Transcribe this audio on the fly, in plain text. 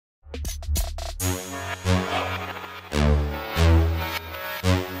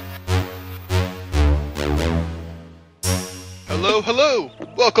Hello,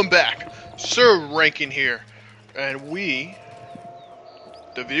 hello! Welcome back! Sir Rankin here. And we,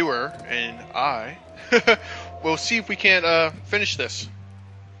 the viewer, and I, will see if we can't finish this.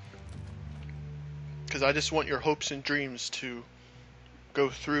 Because I just want your hopes and dreams to go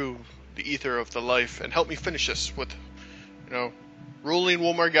through the ether of the life and help me finish this with, ruling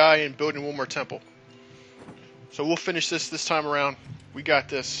one more guy and building one more temple. So we'll finish this time around. We got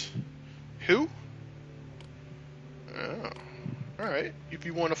this. Who? Oh. Alright, if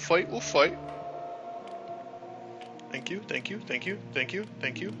you want to fight, we'll fight. Thank you, thank you, thank you, thank you,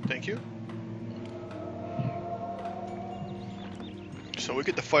 thank you, thank you. So we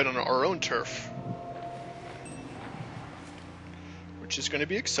get to fight on our own turf. Which is going to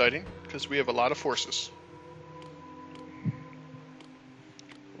be exciting, because we have a lot of forces.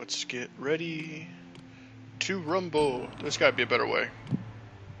 Let's get ready to rumble. There's got to be a better way.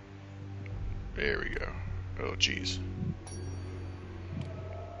 There we go. Oh, jeez.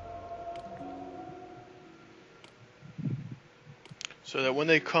 So that when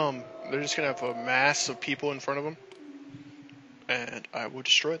they come, they're just going to have a mass of people in front of them. And I will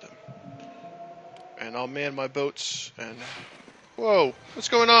destroy them. And I'll man my boats and... Whoa! What's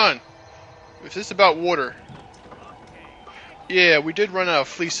going on? Is this about water? Yeah, we did run out of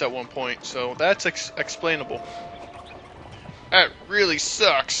fleece at one point, so that's explainable. That really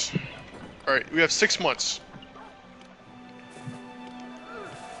sucks. Alright, we have 6 months.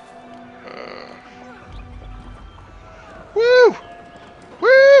 Woo!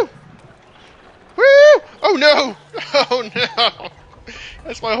 Woo! Woo! Oh no! Oh no!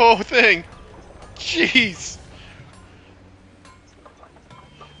 That's my whole thing. Jeez.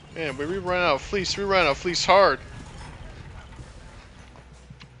 Man, we ran out of fleece. We ran out of fleece hard.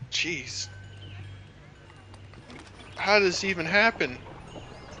 Jeez. How does this even happen?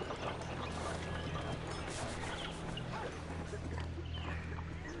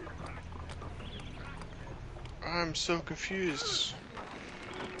 I'm so confused.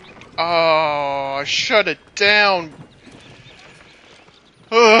 Oh, shut it down.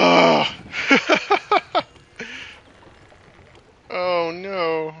 Oh, oh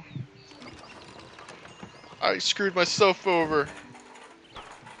no. I screwed myself over.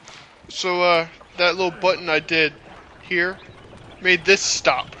 So, that little button I did here made this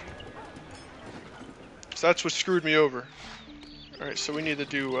stop. So that's what screwed me over. Alright, so we need to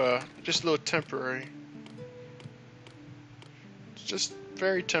do, just a little temporary. Just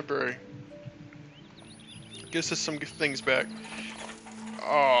very temporary. Gives us some things back.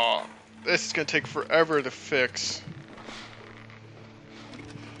 Oh, this is gonna take forever to fix.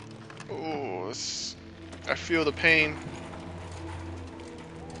 Oh, I feel the pain.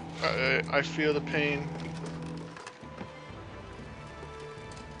 I feel the pain.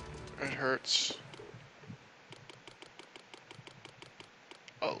 It hurts.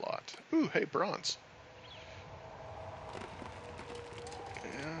 A lot. Ooh, hey, bronze.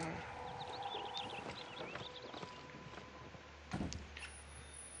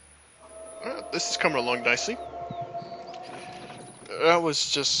 This is coming along nicely. That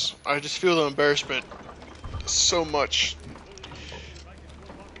was just... I just feel the embarrassment so much.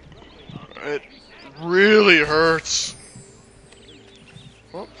 It really hurts.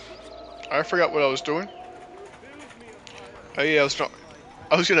 Well, I forgot what I was doing. Oh yeah,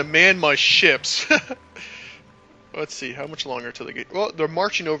 I was gonna man my ships. Let's see, how much longer till they get... Well, they're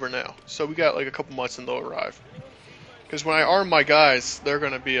marching over now, so we got like a couple months and they'll arrive. Because when I arm my guys, they're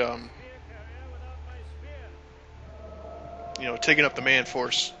gonna be, taking up the man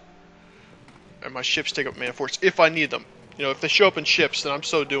force. And my ships take up man force, if I need them. If they show up in ships, then I'm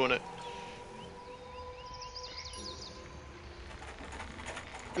so doing it.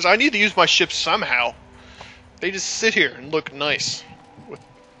 Because I need to use my ships somehow. They just sit here and look nice.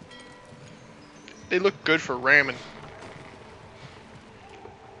 They look good for ramming.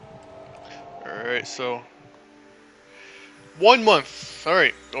 Alright, so... 1 month.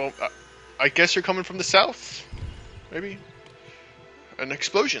 Alright, well, I guess you're coming from the south? Maybe? And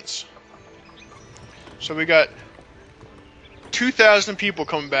explosions. So we got 2,000 people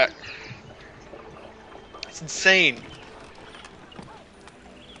coming back. It's insane.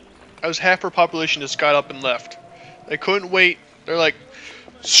 That was half our population just got up and left. They couldn't wait. They're like,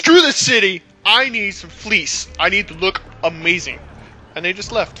 screw the city! I need some fleece. I need to look amazing. And they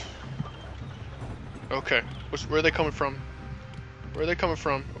just left. Okay. Where are they coming from? Where are they coming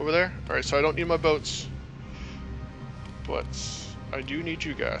from? Over there? Alright, so I don't need my boats. But I do need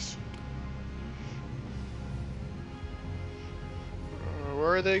you guys.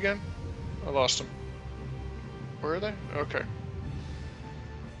 Where are they again? I lost them. Where are they? Okay.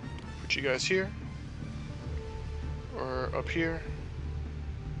 Put you guys here. Or up here.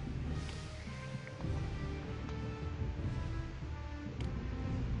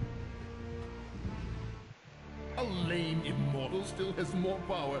 A lame immortal still has more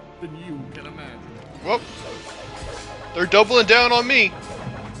power than you can imagine. Whoop. They're doubling down on me.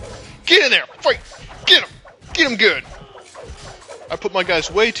 Get in there! Fight! Get him! Get him good! I put my guys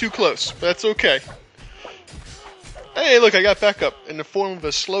way too close, but that's okay. Hey, look, I got backup in the form of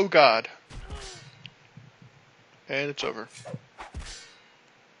a slow god. And it's over.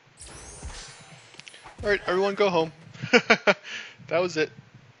 Alright, everyone go home. That was it.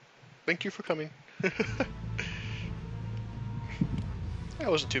 Thank you for coming. That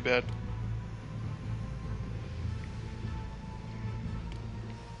wasn't too bad.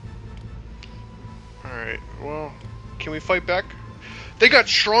 Alright, well, can we fight back? They got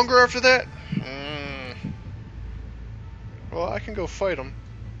stronger after that? Well, I can go fight them.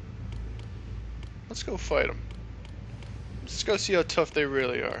 Let's go fight them. Let's go see how tough they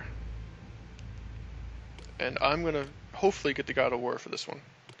really are. And I'm gonna hopefully get the God of War for this one.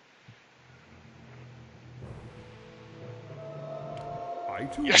 I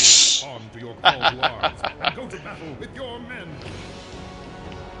too Yes! will respond to your call to arms and go to battle with your men.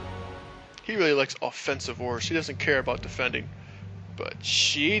 He really likes offensive wars. He doesn't care about defending. But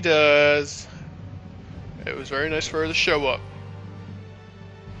she does. It was very nice for her to show up.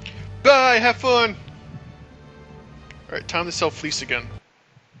 Bye! Have fun! Alright, time to sell fleece again.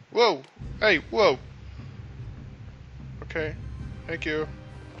 Whoa! Hey, whoa! Okay, thank you.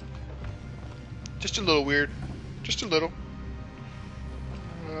 Just a little weird. Just a little.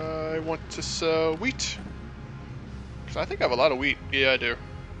 I want to sell wheat. 'Cause I think I have a lot of wheat. Yeah, I do.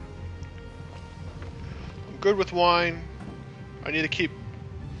 I'm good with wine. I need to keep...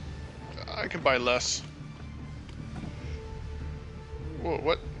 I can buy less. Whoa,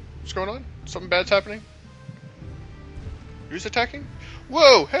 what? What's going on? Something bad's happening? Who's attacking?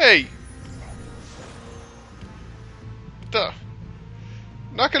 Whoa, hey! Duh.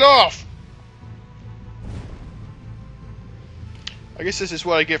 Knock it off! I guess this is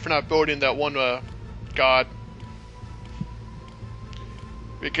what I get for not building that one god.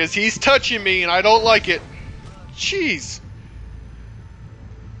 Because he's touching me and I don't like it. Jeez.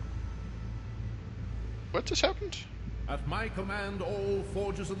 What just happened? At my command, all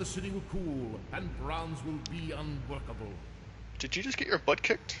forges in the city will cool, and bronze will be unworkable. Did you just get your butt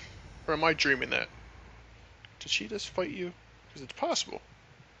kicked? Or am I dreaming that? Did she just fight you? Because it's possible.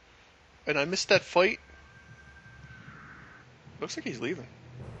 And I missed that fight? Looks like he's leaving.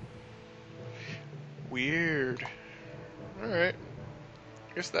 Weird. Alright.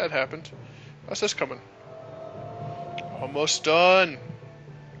 Guess that happened. How's this coming? Almost done.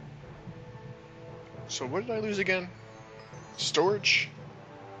 So what did I lose again? Storage?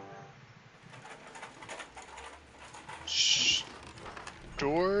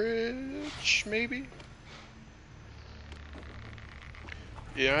 Storage, maybe?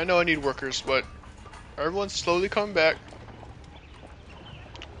 Yeah, I know I need workers, but everyone's slowly coming back.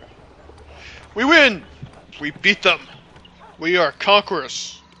 We win! We beat them! We are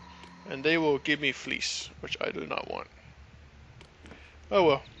conquerors! And they will give me fleece, which I do not want. Oh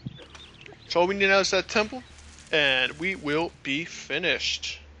well. So all we need now is that temple, and we will be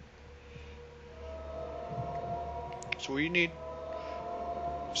finished. So we need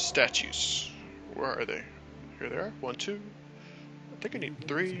statues. Where are they? Here they are. 1, 2. I think I need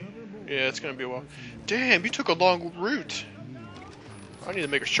 3. Yeah, it's gonna be a while. Damn, you took a long route. I need to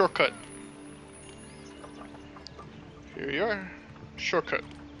make a shortcut. Here you are. Shortcut.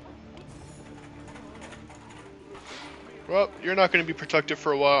 Well, you're not gonna be productive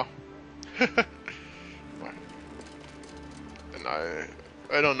for a while. And I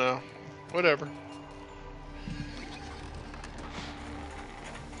don't know. Whatever.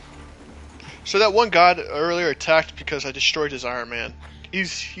 So that one god earlier attacked because I destroyed his Iron Man.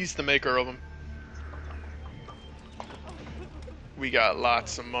 He's the maker of him. We got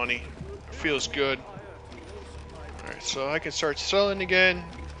lots of money. Feels good. Alright, so I can start selling again.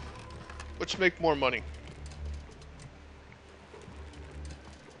 Let's make more money.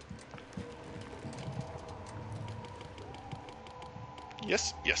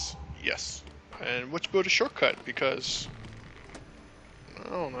 Yes, yes, yes. And let's build a shortcut because I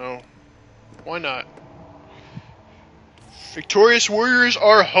don't know. Why not? Victorious warriors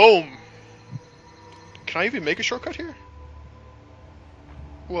are home. Can I even make a shortcut here?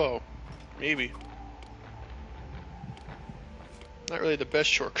 Whoa, maybe. Not really the best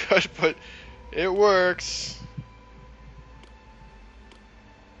shortcut, but it works.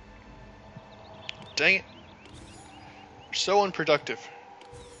 Dang it. So unproductive.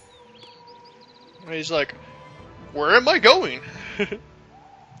 And he's like, Where am I going?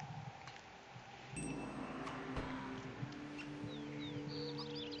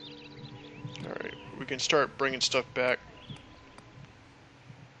 Alright, we can start bringing stuff back.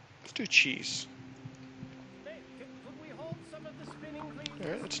 Let's do cheese.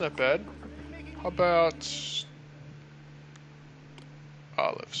 Alright, that's not bad. How about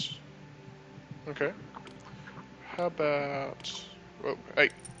olives? Okay. How about... Whoa, hey.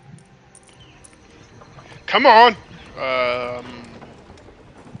 Come on!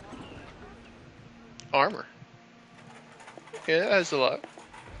 Armor. Yeah, that's a lot.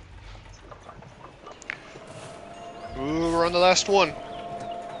 Ooh, we're on the last one.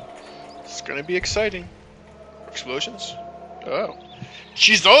 It's gonna be exciting. Explosions? Oh.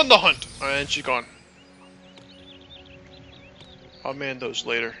 She's on the hunt! And she's gone. I'll man those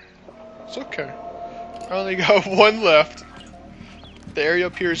later. It's okay. I only got one left. The area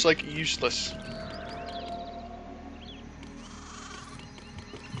up here is like useless.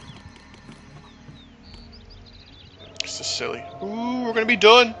 This is silly. Ooh, we're gonna be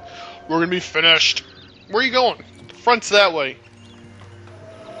done. We're gonna be finished. Where are you going? The front's that way.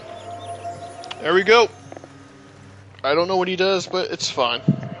 There we go. I don't know what he does, but it's fine.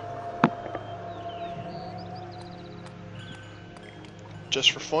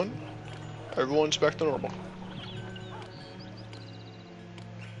 Just for fun, everyone's back to normal.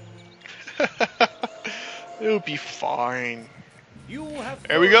 It'll be fine. You have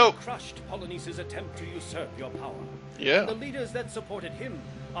there we go. Crushed Polonice's attempt to usurp your power. Yeah. And the leaders that supported him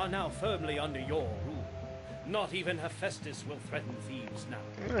are now firmly under your rule. Not even Hephaestus will threaten Thebes now.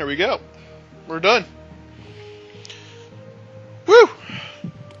 There we go. We're done. Woo!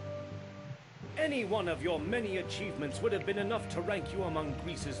 Any one of your many achievements would have been enough to rank you among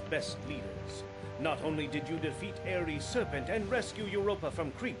Greece's best leaders. Not only did you defeat Ares' serpent and rescue Europa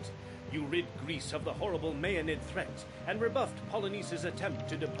from Crete, you rid Greece of the horrible Maeanid threat and rebuffed Polonice's attempt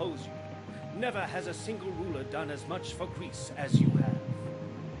to depose you. Never has a single ruler done as much for Greece as you have.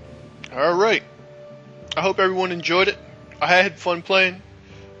 Alright. I hope everyone enjoyed it. I had fun playing.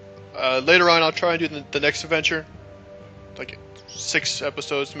 Later on I'll try and do the next adventure. Like 6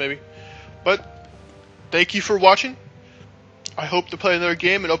 episodes maybe. But thank you for watching. I hope to play another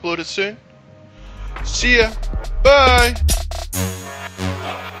game and upload it soon. See ya. Bye.